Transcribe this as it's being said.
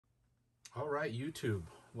All right, YouTube,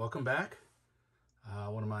 welcome back.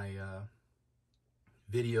 One of my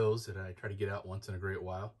videos that I try to get out once in a great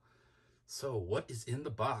while. So what is in the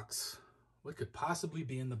box? What could possibly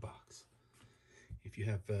be in the box? If you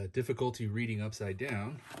have difficulty reading upside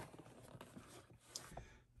down,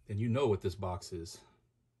 then you know what this box is.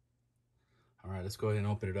 All right, let's go ahead and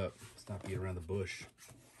open it up. Let's not beat around the bush.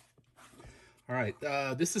 All right,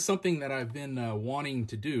 this is something that I've been wanting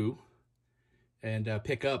to do and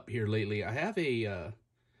pick up here lately. I have a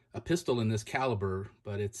pistol in this caliber,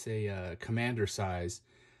 but it's a commander size,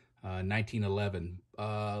 1911.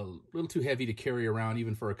 A little too heavy to carry around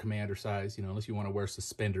even for a commander size, you know, unless you want to wear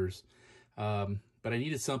suspenders. But I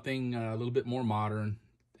needed something a little bit more modern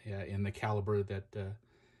in the caliber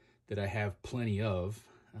that I have plenty of.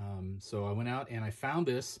 So I went out and I found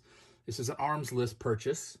this. This is an arms list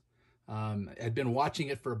purchase. I'd been watching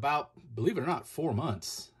it for about, believe it or not, 4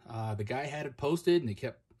 months. The guy had it posted and he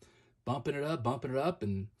kept bumping it up,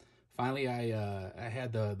 and finally I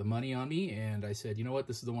had the money on me, and I said, you know what,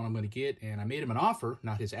 this is the one I'm going to get, and I made him an offer,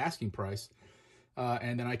 not his asking price,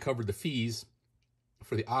 and then I covered the fees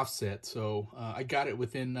for the offset, so I got it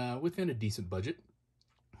within a decent budget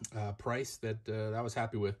price that I was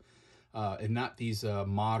happy with, and not these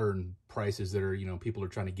modern prices that are, you know, people are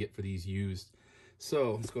trying to get for these used.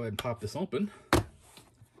 So let's go ahead and pop this open.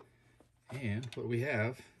 And what we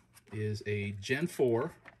have is a Gen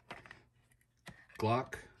 4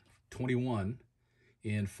 Glock 21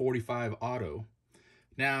 in 45 auto.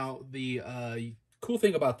 Now, the cool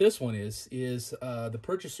thing about this one is the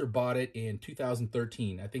purchaser bought it in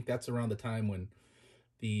 2013. I think that's around the time when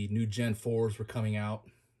the new Gen 4s were coming out.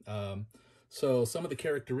 So some of the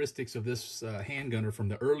characteristics of this handgunner from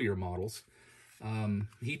the earlier models,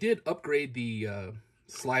 he did upgrade the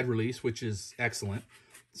slide release, which is excellent.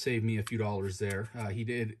 Saved me a few dollars there. He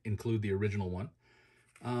did include the original one.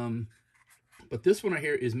 But this one right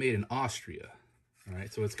here is made in Austria. All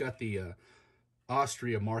right, so it's got the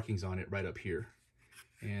Austria markings on it right up here.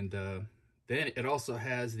 And then it also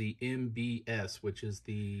has the MBS, which is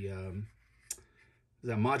the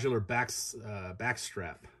modular back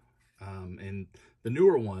strap. And the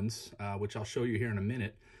newer ones, which I'll show you here in a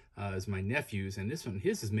minute, is my nephew's, and this one,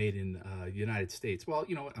 his is made in the United States. Well,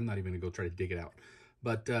 you know what, I'm not even gonna go try to dig it out.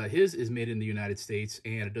 But his is made in the United States,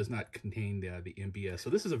 and it does not contain the MBS. So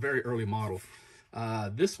this is a very early model.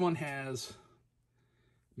 This one has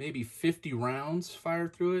maybe 50 rounds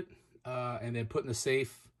fired through it, and then put in the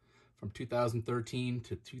safe from 2013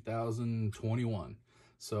 to 2021.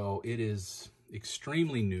 So it is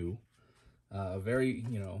extremely new, very,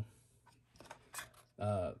 you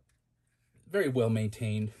know, very well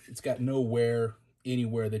maintained. It's got no wear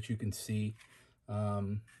anywhere that you can see.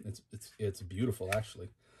 It's beautiful, actually.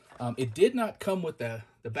 It did not come with the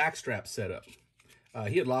backstrap setup.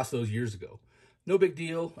 He had lost those years ago. No big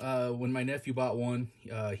deal. When my nephew bought one,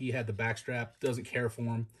 he had the backstrap. Doesn't care for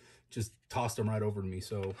him. Just tossed them right over to me.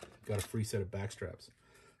 So got a free set of backstraps.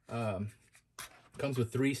 Comes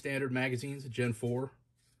with 3 standard magazines, Gen 4,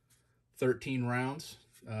 13 rounds.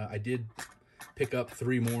 I did pick up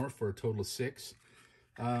 3 more for a total of 6.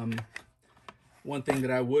 One thing that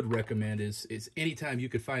I would recommend is anytime you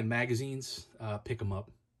could find magazines, pick them up.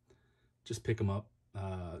 Just pick them up.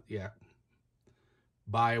 Yeah.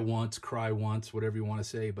 Buy once, cry once, whatever you want to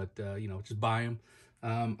say, but, you know, just buy them.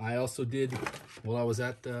 I also did, while I was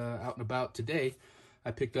out and about today,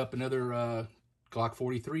 I picked up another Glock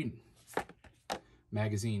 43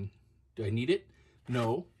 magazine. Do I need it?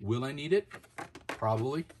 No. Will I need it?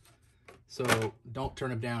 Probably. So don't turn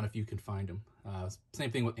them down if you can find them. Same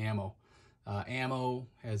thing with ammo. Ammo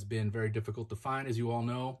has been very difficult to find, as you all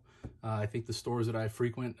know. I think the stores that I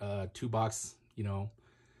frequent, 2-box, you know,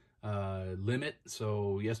 limit.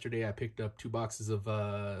 So yesterday I picked up 2 boxes of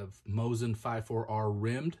Mosin 54R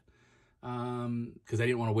rimmed, because I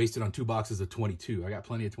didn't want to waste it on 2 boxes of 22. I got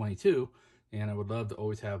plenty of 22, and I would love to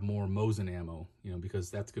always have more Mosin ammo, you know, because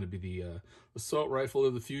that's going to be the assault rifle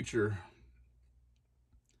of the future.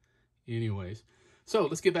 Anyways, so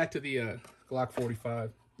let's get back to the Glock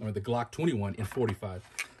 45. Or the Glock 21 in 45.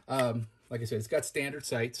 Like I said, it's got standard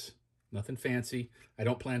sights, nothing fancy. I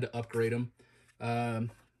don't plan to upgrade them.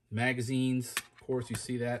 Magazines, of course, you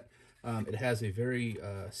see that. It has a very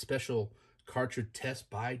special cartridge test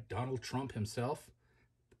by Donald Trump himself,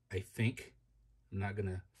 I think. I'm not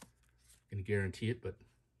gonna guarantee it, but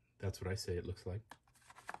that's what I say it looks like.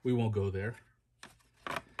 We won't go there.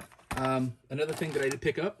 Another thing that I did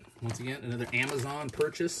pick up, once again, another Amazon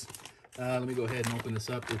purchase. Let me go ahead and open this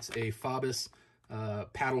up. It's a Fabus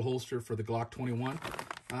paddle holster for the Glock 21.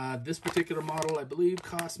 This particular model, I believe,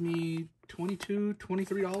 cost me $22,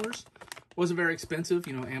 $23. Wasn't very expensive.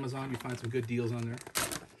 You know, Amazon, you find some good deals on there.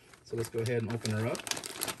 So let's go ahead and open her up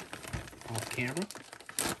off camera.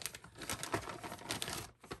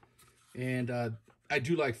 And I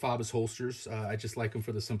do like Fabus holsters. I just like them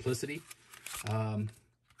for the simplicity.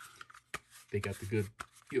 They got the good,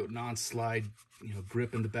 you know, non-slide, you know,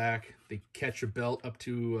 grip in the back. They catch your belt up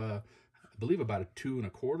to, I believe, about a 2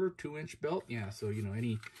 1/4, 2-inch belt. Yeah, so you know,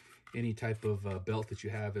 any type of belt that you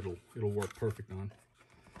have, it'll work perfect on.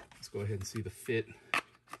 Let's go ahead and see the fit.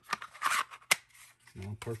 You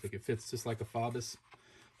know, perfect. It fits just like a Fabus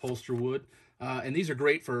holster would. And these are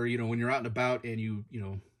great for, you know, when you're out and about and you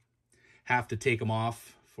know, have to take them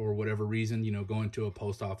off for whatever reason, you know, going to a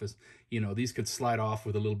post office. You know, these could slide off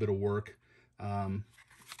with a little bit of work.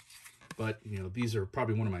 But, you know, these are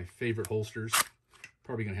probably one of my favorite holsters.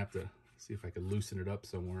 Probably going to have to see if I can loosen it up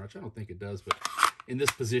somewhere, which I don't think it does. But in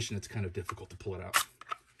this position, it's kind of difficult to pull it out.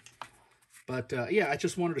 But, yeah, I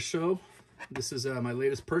just wanted to show. This is my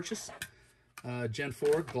latest purchase. Gen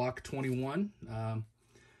 4 Glock 21.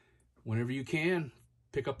 Whenever you can,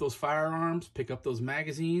 pick up those firearms, pick up those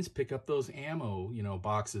magazines, pick up those ammo, you know,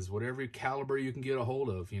 boxes, whatever caliber you can get a hold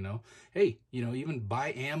of, you know. Hey, you know, even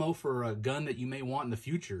buy ammo for a gun that you may want in the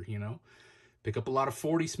future, you know. Pick up a lot of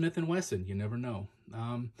 40 Smith & Wesson, you never know.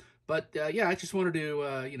 Yeah, I just wanted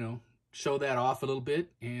to, you know, show that off a little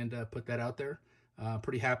bit and put that out there.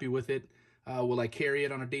 Pretty happy with it. Will I carry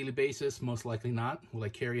it on a daily basis? Most likely not. Will I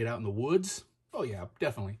carry it out in the woods? Oh, yeah,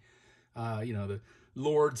 definitely. You know, the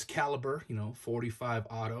Lord's caliber, you know, 45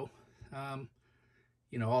 auto,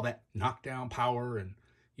 you know, all that knockdown power and,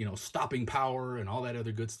 you know, stopping power and all that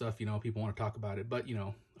other good stuff, you know, people want to talk about it. But, you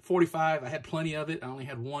know, 45, I had plenty of it. I only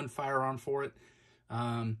had one firearm for it.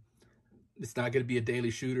 It's not going to be a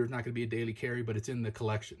daily shooter. It's not going to be a daily carry, but it's in the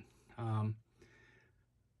collection. I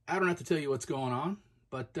don't have to tell you what's going on,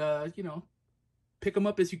 but, you know, pick them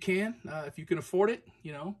up as you can. If you can afford it,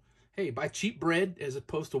 you know, hey, buy cheap bread as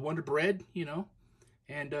opposed to Wonder Bread, you know,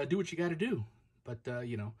 and do what you got to do. But,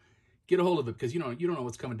 you know, get a hold of it because, you know, you don't know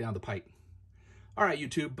what's coming down the pipe. All right,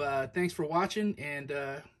 YouTube, thanks for watching, and,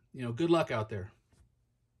 you know, good luck out there.